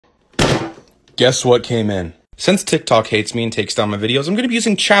Guess what came in? Since TikTok hates me and takes down my videos, I'm gonna be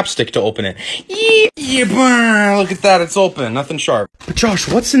using chapstick to open it. Yeah, look at that, it's open, nothing sharp. But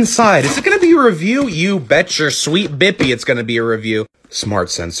Josh, what's inside? Is it gonna be a review? You bet your sweet bippy it's gonna be a review.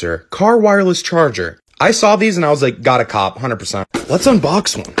 Smart sensor, car wireless charger. I saw these and I was like, got a cop, 100%. Let's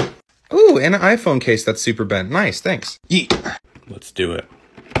unbox one. Ooh, and an iPhone case that's super bent. Nice, thanks. Yeah. Let's do it.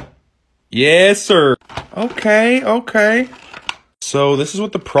 Yes, sir. Okay. So this is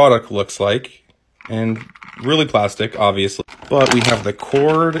what the product looks like. And really plastic, obviously. But we have the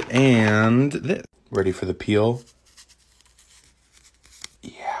cord and this. Ready for the peel?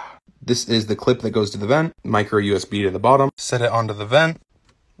 Yeah. This is the clip that goes to the vent. Micro USB to the bottom. Set it onto the vent.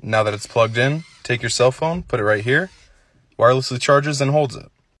 Now that it's plugged in, take your cell phone, put it right here. Wirelessly charges and holds it.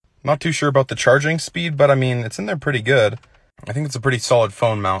 Not too sure about the charging speed, but I mean, it's in there pretty good. I think it's a pretty solid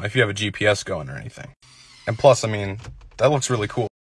phone mount if you have a GPS going or anything. And plus, I mean, that looks really cool.